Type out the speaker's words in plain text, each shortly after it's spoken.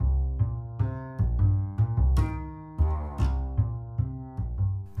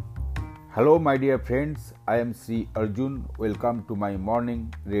Hello, my dear friends. I am Sri Arjun. Welcome to my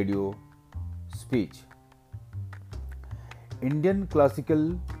morning radio speech. Indian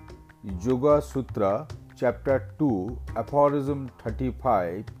Classical Yoga Sutra, Chapter 2, Aphorism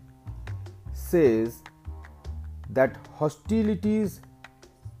 35 says that hostilities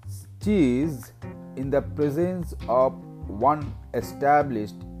cease in the presence of one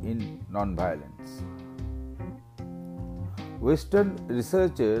established in nonviolence. Western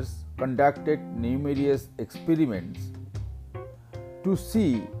researchers conducted numerous experiments to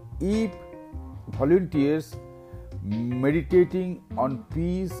see if volunteers meditating on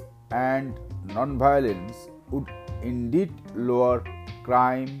peace and nonviolence would indeed lower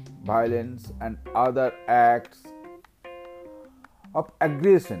crime, violence, and other acts of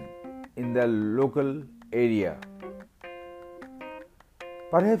aggression in the local area.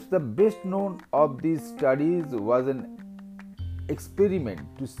 Perhaps the best known of these studies was an experiment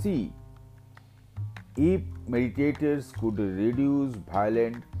to see if meditators could reduce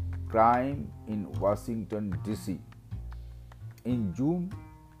violent crime in Washington, D.C. in June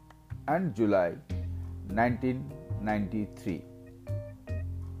and July 1993.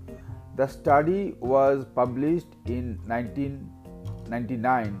 The study was published in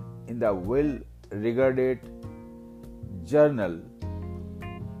 1999 in the well-regarded journal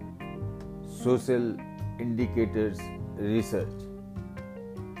Social Indicators Research.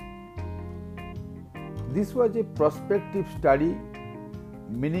 This was a prospective study,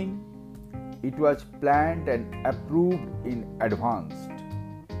 meaning it was planned and approved in advance.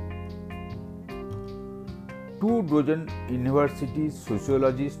 24 university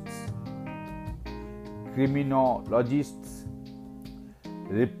sociologists, criminologists,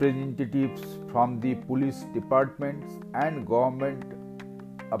 representatives from the police departments and government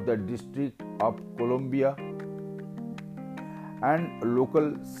of the District of Columbia, and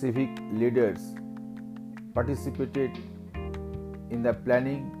local civic leaders participated in the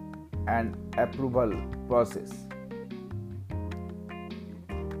planning and approval process.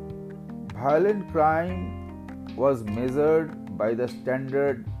 Violent crime was measured by the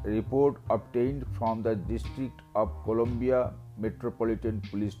standard report obtained from the District of Columbia Metropolitan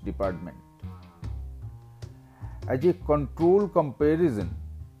Police Department. As a control comparison,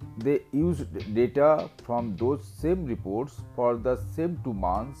 they used data from those same reports for the same 2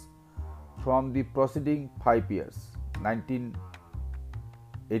 months from the preceding 5 years,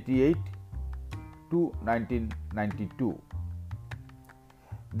 1988 to 1992.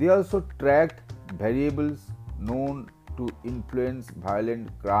 They also tracked variables known to influence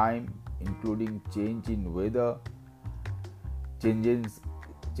violent crime, including change in weather, changes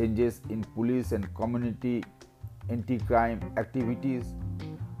in police and community anti-crime activities,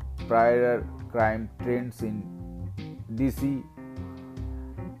 prior crime trends in DC,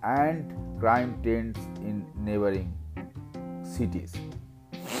 and crime trends in neighboring cities.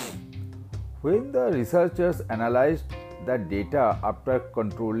 When the researchers analyzed the data after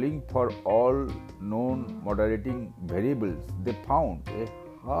controlling for all known moderating variables, they found a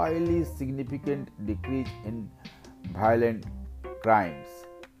highly significant decrease in violent crimes.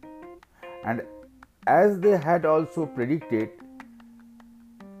 And as they had also predicted,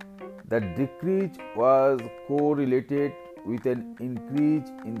 the decrease was correlated with an increase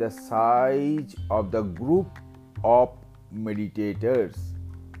in the size of the group of meditators.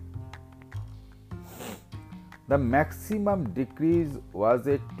 The maximum decrease was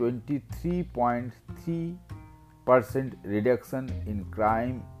a 23.3% reduction in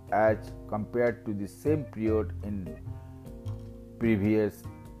crime as compared to the same period in previous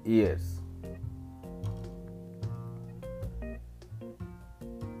years.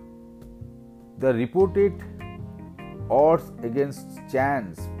 The reported odds against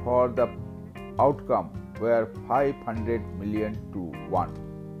chance for the outcome were 500 million to 1.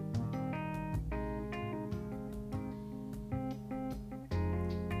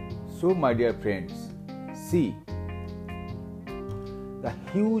 So, my dear friends, see the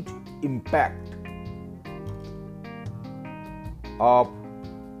huge impact of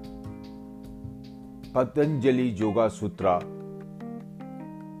Patanjali Yoga Sutra,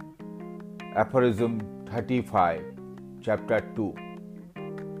 Aphorism 35, Chapter 2,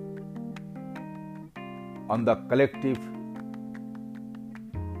 on the collective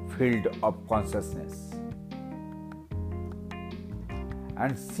field of consciousness,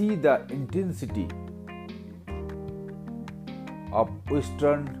 and see the intensity of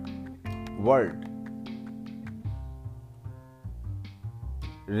Western world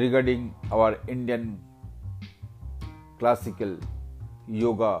regarding our Indian classical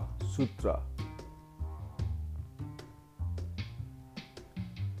yoga sutra.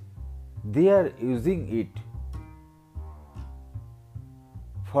 they are using it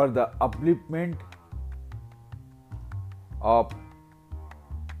for the upliftment of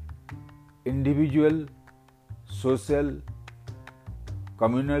individual, social,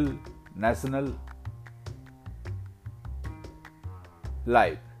 communal, national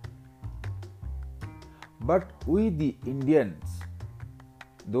life. But we the Indians,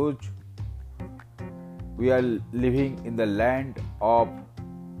 those we are living in the land of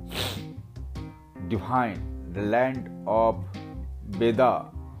divine, the land of Veda,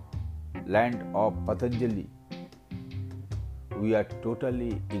 land of Patanjali, we are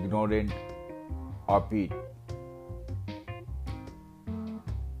totally ignorant of it.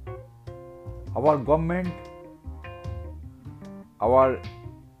 Our government, our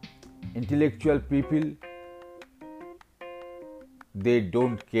intellectual people, they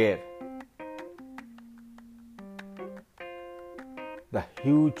don't care. The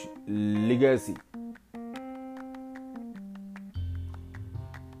huge legacy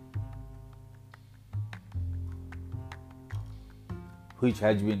which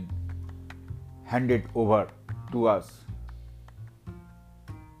has been handed over to us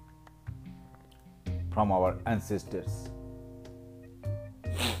from our ancestors.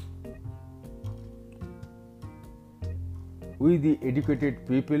 We the educated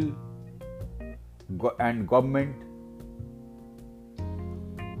people and government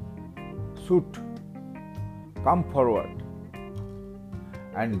should come forward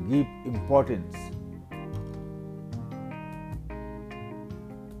and give importance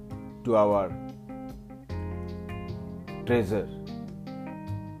to our treasure,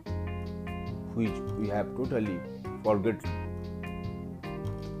 which we have totally forgotten.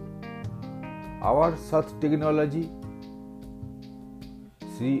 Our such technology,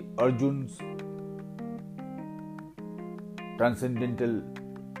 Sri Arjun's transcendental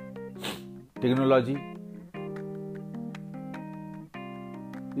technology,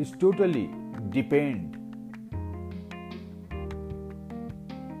 is totally depend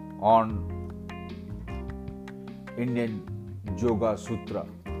on Indian Yoga Sutra,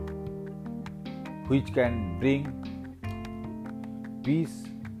 which can bring peace,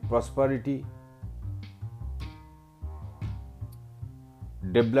 prosperity,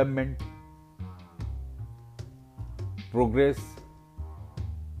 development, progress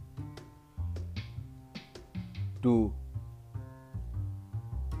to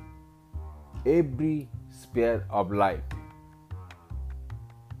every sphere of life.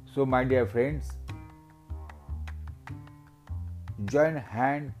 So, my dear friends, join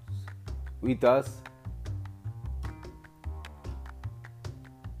hands with us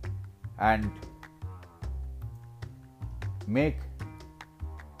and make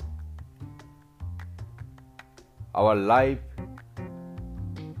our life,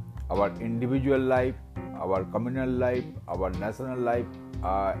 our individual life, our communal life, our national life,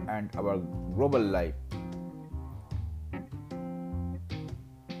 and our global life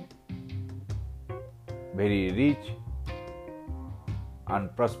very rich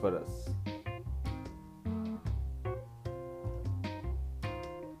and prosperous.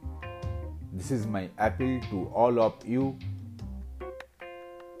 This is my appeal to all of you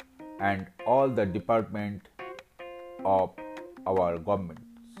and all the department of our governments.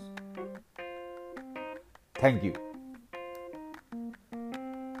 Thank you.